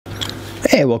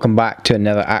Hey, welcome back to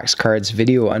another Axe Cards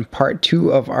video on part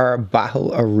 2 of our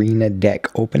Battle Arena deck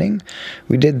opening.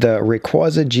 We did the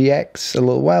Rayquaza GX a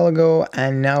little while ago,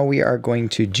 and now we are going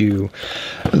to do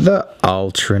the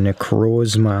Ultra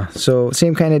Necrozma. So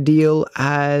same kind of deal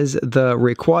as the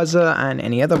Rayquaza and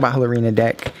any other Battle Arena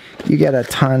deck. You get a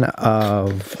ton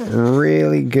of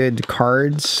really good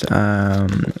cards,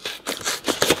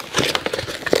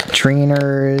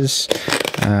 trainers,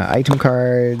 item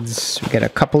cards. We get a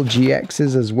couple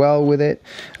GXs as well with it.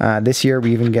 This year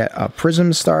we even get a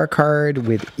Prism Star card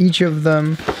with each of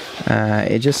them.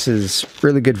 It just is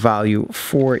really good value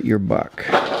for your buck.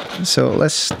 So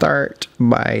let's start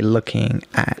by looking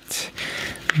at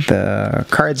the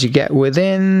cards you get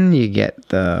within. You get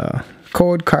the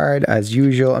code card as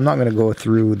usual. I'm not going to go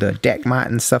through the deck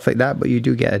mat and stuff like that, but you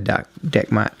do get a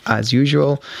deck mat as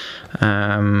usual.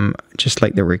 Just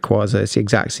like the Rayquaza, it's the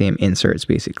exact same inserts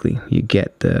basically. You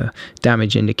get the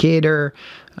damage indicator,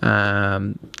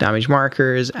 damage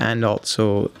markers, and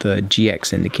also the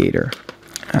GX indicator.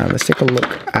 Let's take a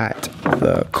look at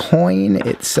the coin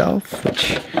itself,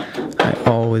 which I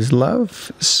always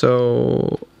love.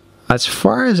 So as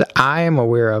far as I am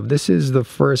aware of, this is the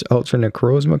first Ultra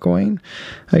Necrozma coin.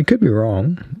 I could be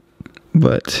wrong,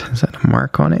 but is that a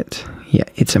mark on it? Yeah,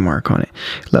 it's a mark on it.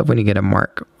 Love when you get a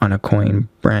mark on a coin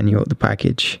brand new out the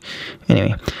package.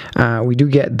 Anyway, we do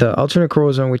get the Ultra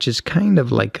Necrozma, which is kind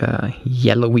of like a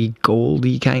yellowy,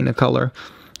 goldy kind of color.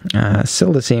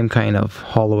 Still the same kind of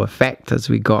hollow effect as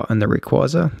we got on the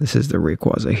Rayquaza. This is the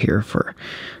Rayquaza here for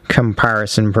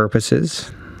comparison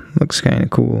purposes. Looks kind of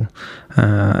cool.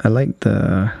 I like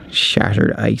the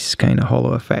shattered ice kind of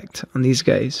hollow effect on these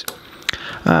guys.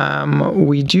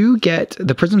 We do get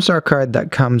the Prism Star card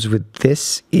that comes with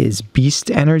this is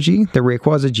Beast Energy. The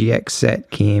Rayquaza GX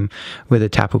set came with a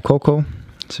Tapu Koko.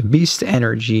 So Beast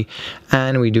Energy,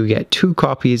 and we do get 2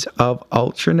 copies of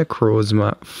Ultra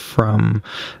Necrozma from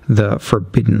the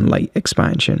Forbidden Light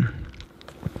expansion.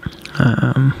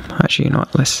 Actually, you know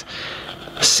what, let's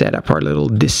set up our little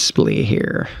display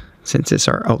here since it's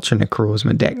our Ultra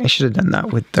Necrozma deck. I should have done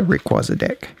that with the Rayquaza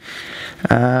deck.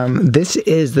 This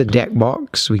is the deck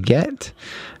box we get,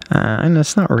 and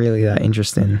it's not really that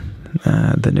interesting,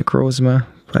 the Necrozma,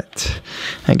 but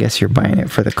I guess you're buying it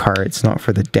for the cards, not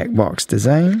for the deck box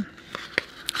design.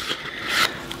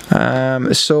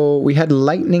 So we had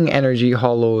Lightning Energy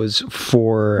hollows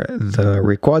for the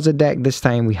Rayquaza deck. This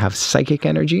time we have Psychic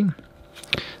Energy.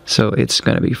 So it's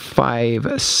going to be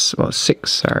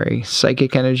 6, sorry,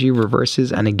 Psychic Energy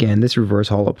reverses. And again, this reverse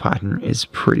hollow pattern is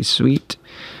pretty sweet.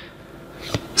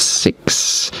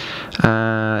 6.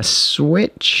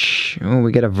 Switch. Oh,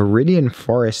 we get a Viridian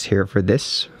Forest here for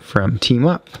this from Team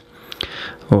Up.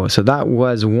 Oh, so that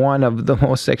was one of the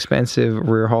most expensive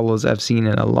rare hollows I've seen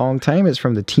in a long time. It's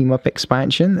from the Team Up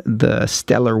expansion, the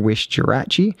Stellar Wish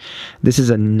Jirachi. This is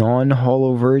a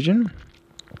non-hollow version.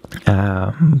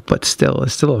 But still,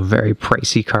 it's still a very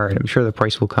pricey card. I'm sure the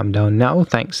price will come down now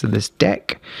thanks to this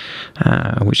deck,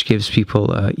 which gives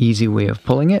people an easy way of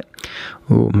pulling it.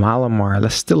 Oh, Malamar,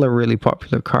 that's still a really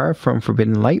popular card from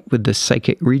Forbidden Light with the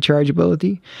Psychic Recharge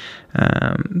ability.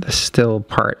 That's still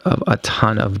part of a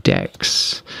ton of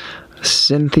decks.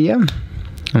 Cynthia.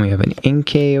 And we have an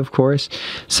Inkay, of course.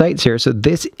 Sights here. So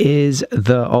this is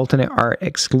the alternate art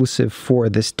exclusive for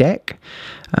this deck.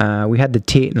 We had the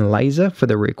Tate and Liza for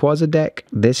the Rayquaza deck.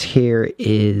 This here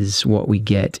is what we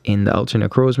get in the Ultra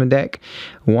Necrozma deck.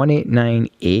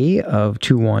 189A of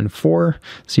 214.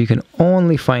 So you can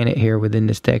only find it here within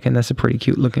this deck, and that's a pretty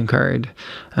cute looking card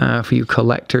for you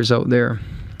collectors out there.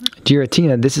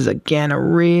 Giratina, this is again a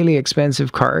really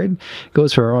expensive card. It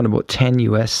goes for around about 10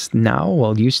 US now.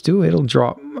 Well, used to. It'll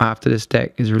drop after this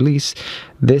deck is released.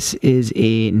 This is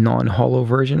a non-hollow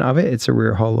version of it. It's a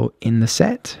rare hollow in the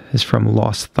set. It's from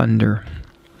Lost Thunder.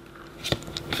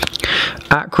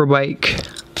 Acrobike,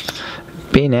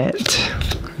 Bayonet,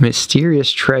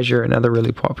 Mysterious Treasure, another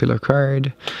really popular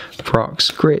card.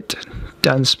 Prox Grit,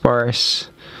 Dunsparce,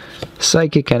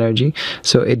 Psychic Energy.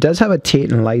 So it does have a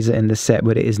Tate and Liza in the set,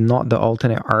 but it is not the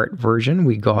alternate art version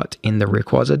we got in the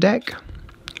Rayquaza deck.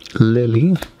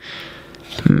 Lily,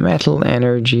 Metal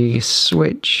Energy,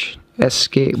 Switch,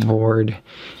 Escape Board,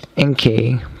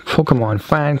 Inkay, Pokemon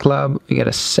Fan Club. We get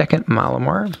a second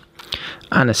Malamar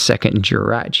and a second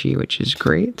Jirachi, which is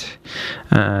great.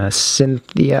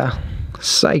 Cynthia,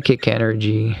 Psychic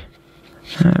Energy,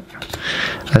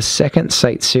 a second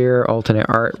Sightseer alternate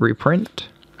art reprint.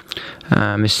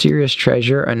 Mysterious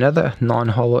Treasure, another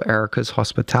non-hollow Erica's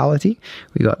Hospitality.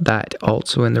 We got that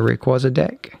also in the Rayquaza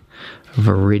deck.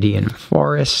 Viridian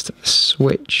Forest,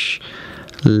 Switch,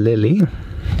 Lily.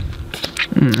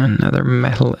 Another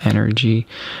metal energy,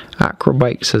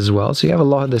 acrobikes as well. So you have a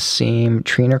lot of the same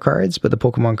trainer cards, but the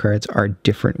Pokemon cards are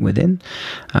different within.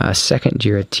 Second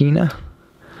Giratina,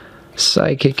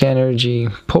 psychic energy,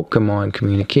 Pokemon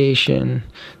communication,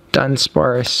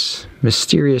 Dunsparce,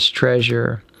 mysterious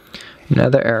treasure,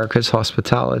 another Erica's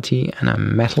hospitality, and a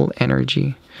metal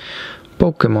energy.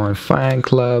 Pokemon fan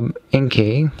club,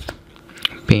 Inkay,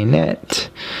 Bayonet,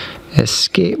 a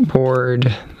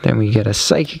skateboard, then we get a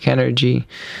psychic energy,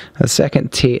 a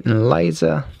second Tate and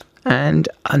Liza, and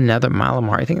another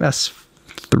Malamar. I think that's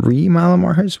 3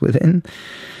 Malamars within.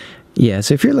 Yeah,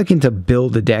 so if you're looking to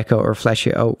build a deck out or flesh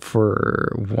it out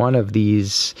for one of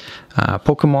these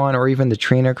Pokemon or even the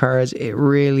trainer cards, it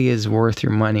really is worth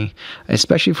your money,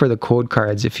 especially for the code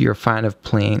cards. If you're a fan of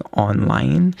playing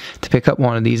online, to pick up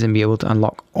one of these and be able to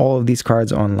unlock all of these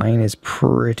cards online is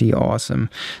pretty awesome.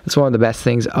 That's one of the best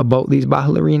things about these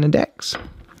Battle Arena decks.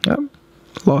 Yep.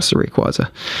 Lost the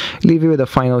Rayquaza. Leave you with a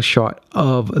final shot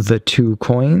of the 2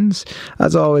 coins.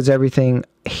 As always, everything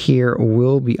here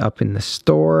will be up in the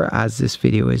store as this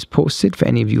video is posted for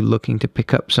any of you looking to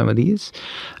pick up some of these.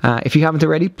 If you haven't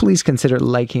already, please consider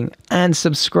liking and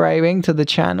subscribing to the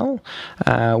channel.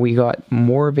 We got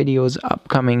more videos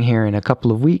upcoming here in a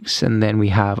couple of weeks, and then we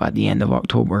have at the end of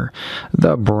October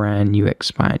the brand new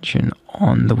expansion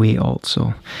on the way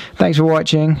also. Thanks for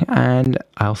watching, and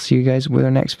I'll see you guys with our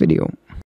next video.